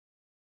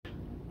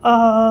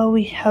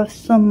We have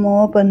some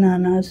more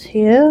bananas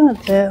here.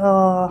 They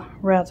are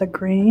rather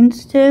green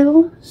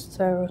still,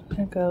 so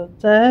they go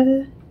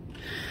there.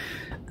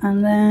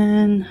 And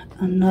then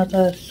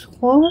another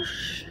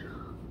squash.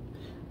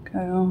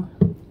 Go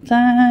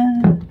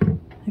there.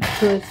 Next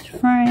to its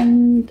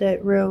friend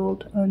that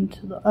rolled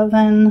onto the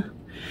oven.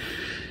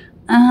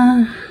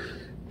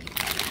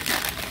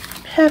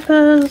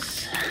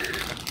 Peppers,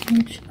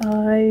 which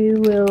I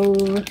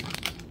will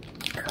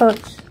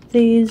cut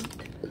these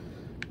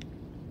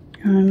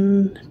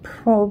and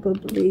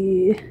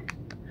probably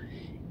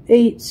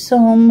eat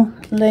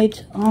some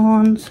later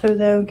on, so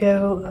they'll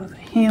go over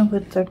here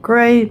with the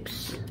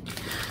grapes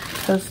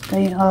because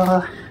they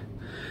are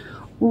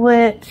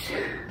wet.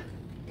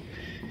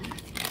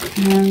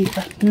 And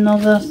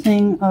another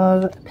thing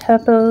of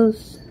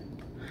peppers.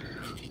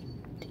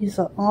 These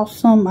are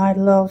awesome. I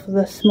love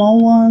the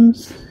small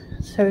ones.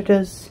 So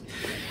does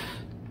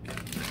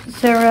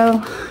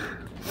Zero.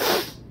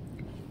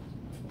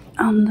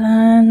 And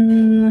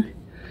then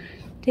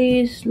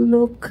these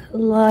look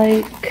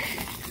like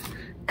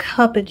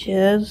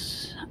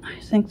cabbages. I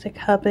think they're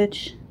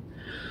cabbage.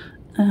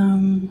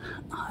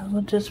 I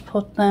will just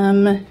put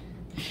them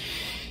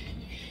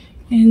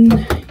in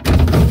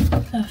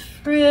the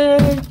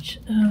fridge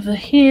over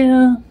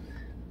here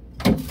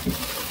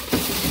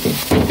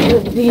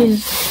with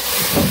these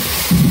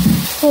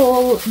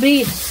fall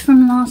beets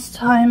from last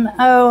time.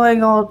 Oh, I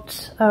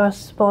got a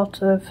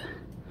spot of,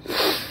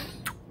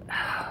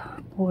 oh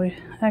boy,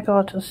 I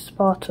got a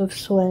spot of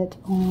sweat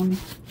on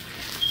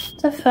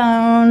the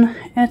phone.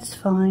 It's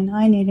fine.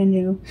 I need a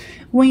new,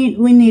 we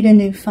need a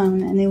new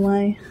phone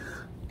anyway.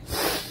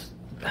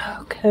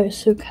 Okay,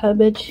 so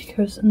cabbage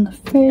goes in the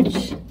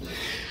fridge.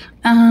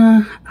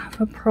 I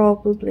will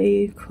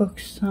probably cook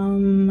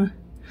some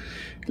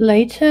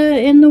later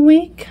in the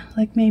week,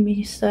 like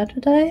maybe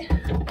Saturday.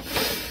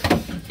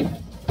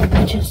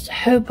 I just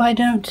hope I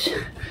don't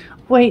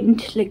wait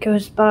until it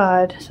goes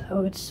bad. That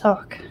would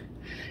suck.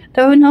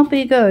 That would not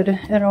be good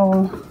at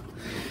all.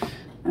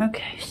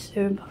 Okay,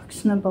 so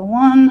box number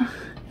 1.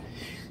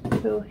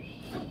 Go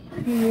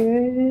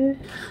here.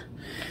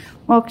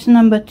 Box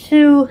number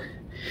 2.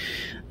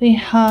 We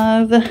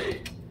have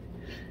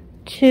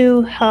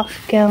 2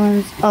 half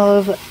gallons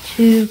of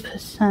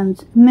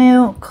 2%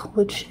 milk,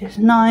 which is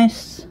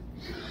nice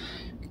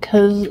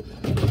because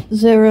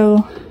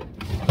Zero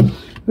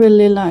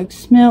really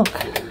likes milk.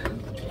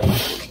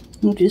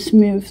 I'll just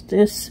move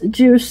this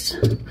juice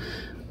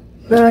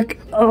back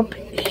up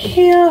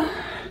here,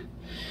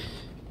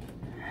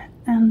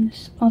 and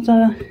this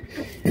other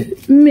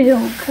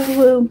milk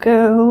will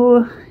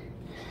go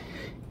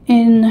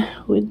in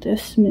with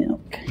this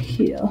milk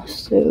here.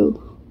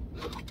 So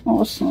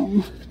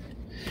awesome.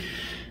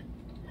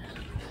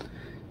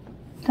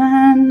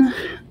 Then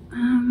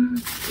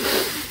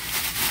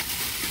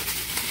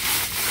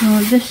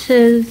this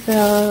is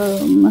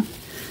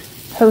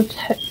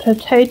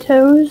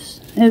potatoes.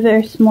 They're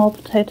very small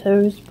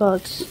potatoes,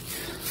 but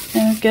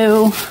they'll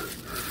go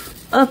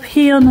up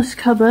here on this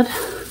cupboard.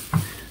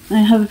 I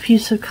have a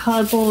piece of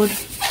cardboard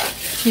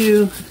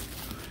to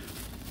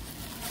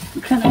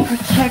kind of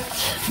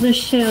protect the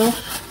shelf.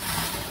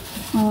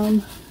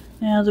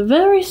 Yeah, they're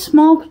very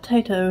small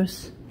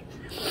potatoes.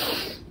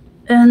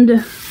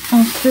 And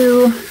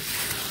also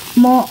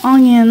more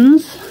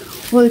onions,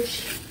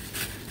 which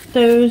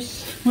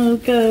those will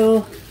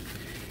go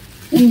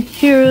in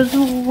here as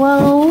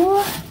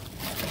well.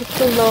 It's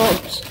a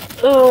lot.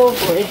 Oh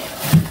boy.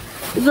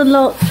 There's a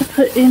lot to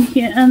put in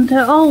here, and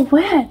they're all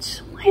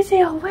wet. Why is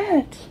they all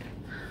wet?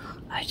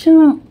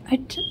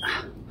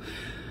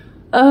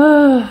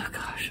 Oh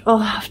gosh, I'll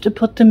have to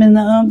put them in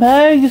their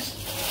bags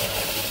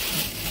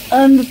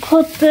and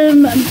put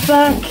them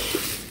back.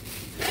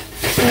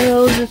 So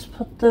I'll just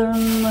put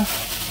them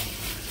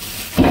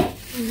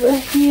over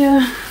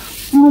here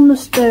on the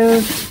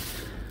stove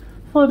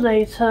for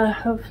later.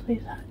 Hopefully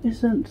that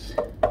isn't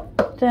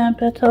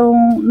damp at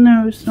all.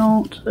 No, it's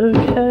not.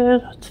 Okay,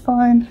 that's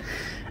fine.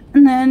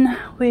 And then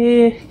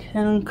we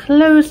can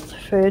close the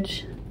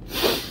fridge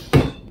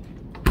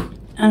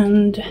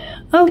and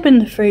open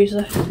the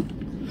freezer.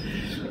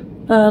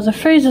 The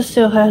freezer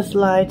still has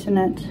light in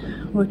it,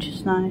 which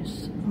is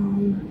nice.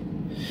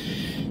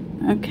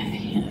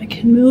 Okay, I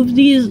can move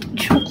these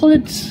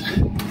chocolates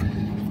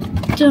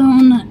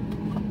down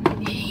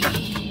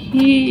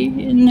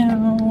here.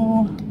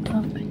 No,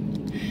 up.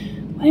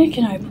 Where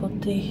can I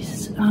put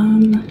these?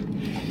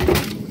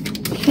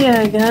 Here,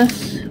 I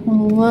guess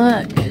will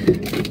work.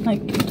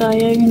 Like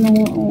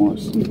diagonal or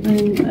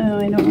something. Oh,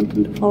 I don't want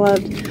them to fall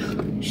out.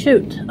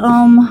 Shoot.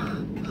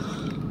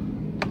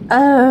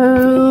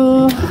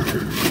 Oh,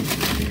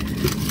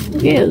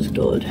 here's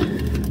good.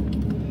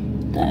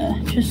 There,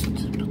 just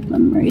put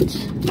them right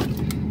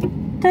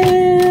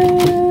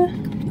there.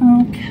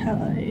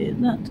 Okay,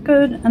 that's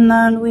good. And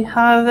then we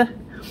have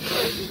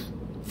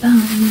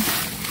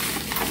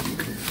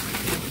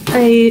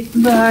a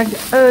bag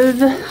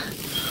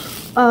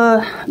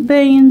of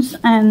beans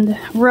and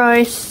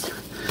rice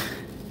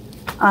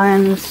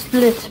and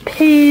split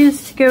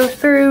peas to go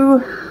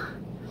through.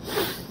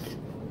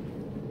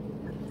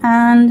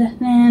 and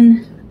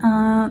then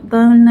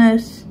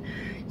boneless,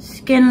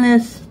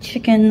 skinless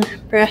chicken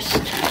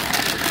breast,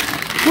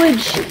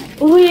 which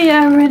we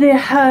already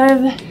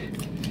have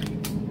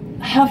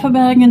half a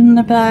bag in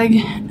the bag,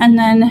 and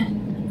then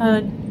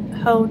a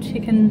whole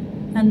chicken,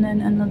 and then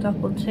another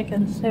whole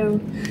chicken. So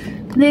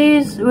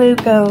these will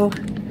go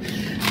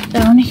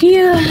down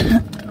here.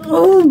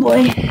 Oh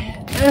boy.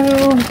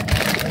 Oh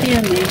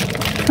dear me.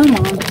 Come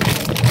on.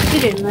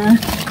 Get in there.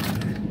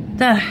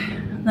 There.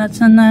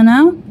 That's in there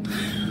now.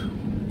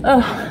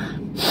 Oh.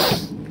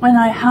 And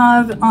I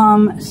have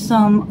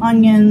some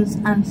onions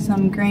and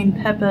some green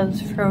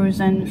peppers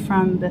frozen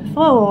from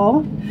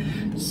before.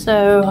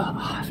 So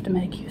I'll have to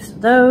make use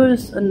of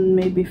those and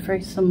maybe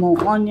freeze some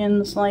more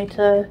onions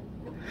later.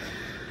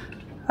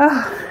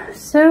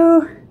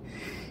 So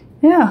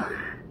yeah,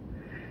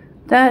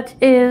 that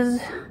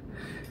is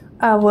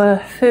our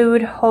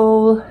food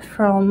haul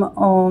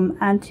from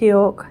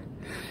Antioch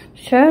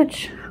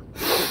Church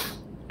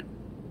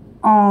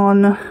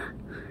on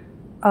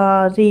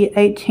the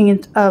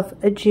 18th of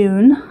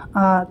June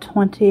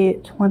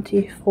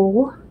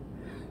 2024.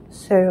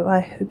 So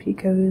I hope you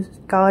guys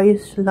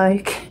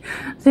like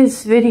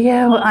this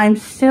video. I'm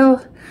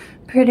still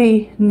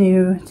pretty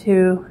new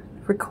to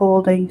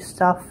recording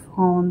stuff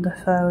on the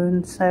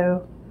phone,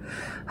 so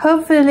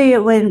hopefully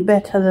it went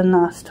better than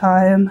last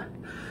time.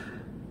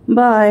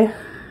 Bye.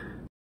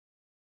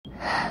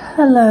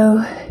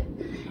 Hello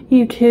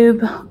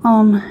YouTube.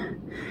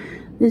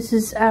 This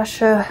is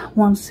Asha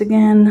once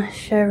again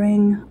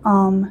sharing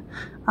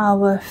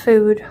our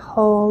food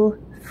haul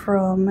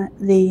from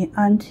the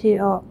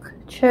Antioch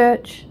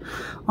Church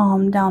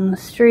down the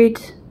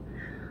street.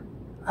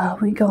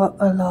 We got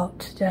a lot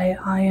today.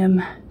 I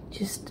am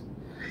just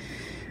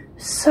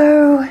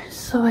so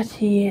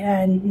sweaty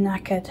and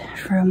knackered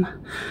from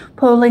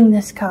pulling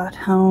this cart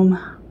home.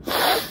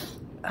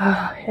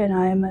 And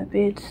I am a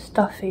bit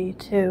stuffy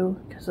too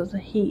because of the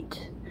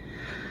heat.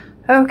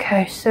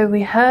 Okay, so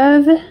we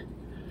have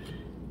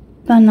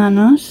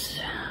bananas,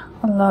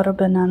 a lot of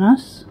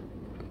bananas.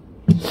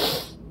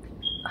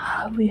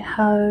 We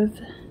have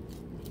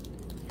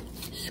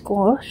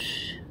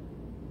squash,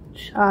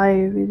 which I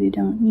really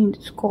don't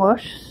need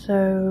squash,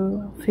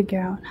 so I'll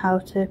figure out how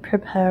to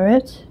prepare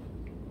it.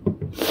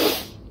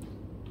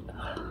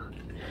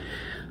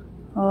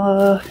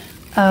 Oh,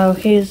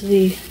 here's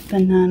the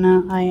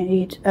banana I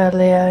ate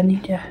earlier. I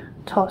need to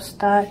toss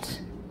that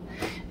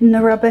in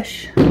the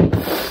rubbish.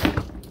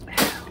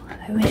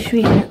 I wish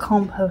we had a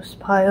compost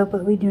pile,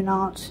 but we do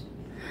not.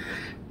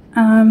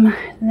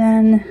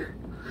 Then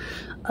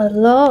a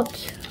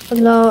lot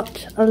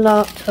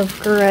of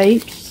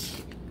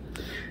grapes.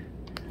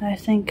 I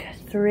think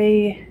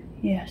three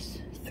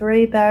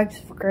bags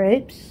of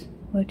grapes,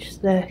 which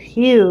they're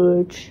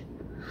huge.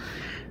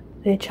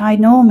 They're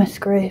ginormous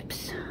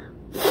grapes.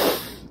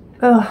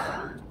 Oh,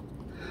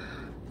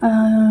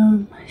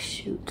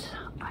 shoot,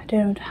 I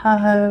don't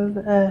have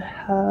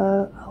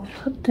I'll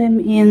put them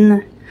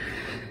in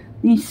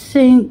the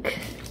sink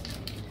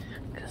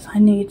because I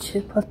need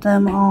to put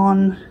them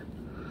on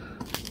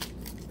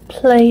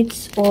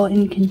plates or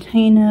in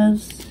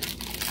containers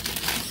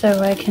so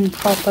I can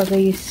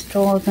properly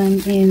store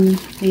them in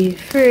the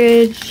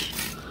fridge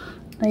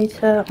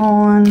later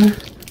on.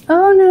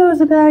 Oh no,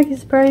 the bag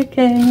is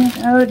breaking.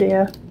 Oh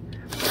dear.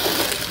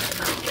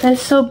 They're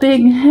so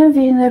big and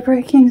heavy, they're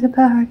breaking the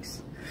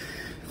bags.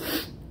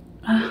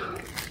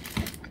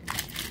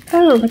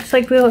 Oh, looks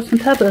like we got some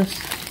peppers.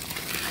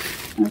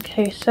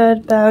 Okay,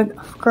 third bag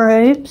of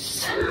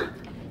grapes.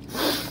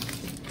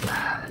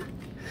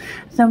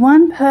 The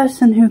one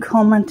person who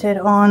commented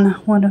on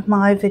one of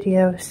my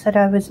videos said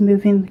I was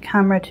moving the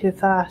camera too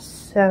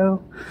fast,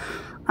 so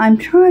I'm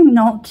trying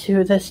not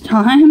to this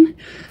time.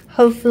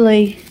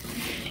 Hopefully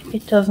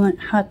it doesn't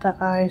hurt the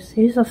eyes.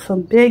 These are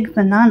some big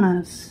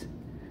bananas.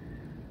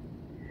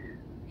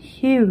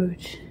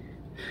 Huge.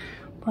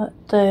 But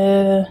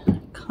they're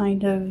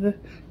kind of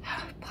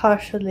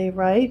partially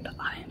ripe.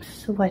 I'm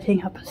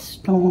sweating up a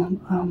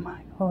storm. Oh my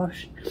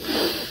gosh.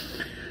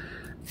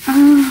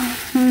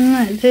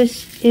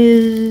 This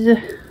is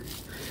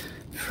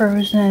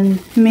frozen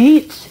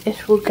meat.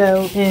 It will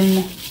go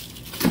in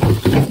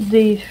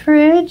the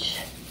fridge.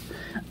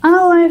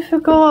 Oh, I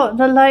forgot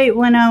the light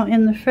went out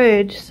in the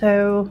fridge,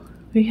 so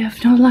we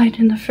have no light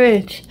in the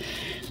fridge.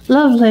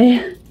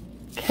 Lovely.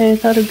 Okay,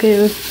 that'll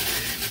go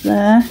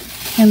there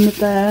in the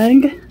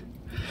bag.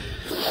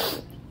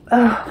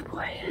 Oh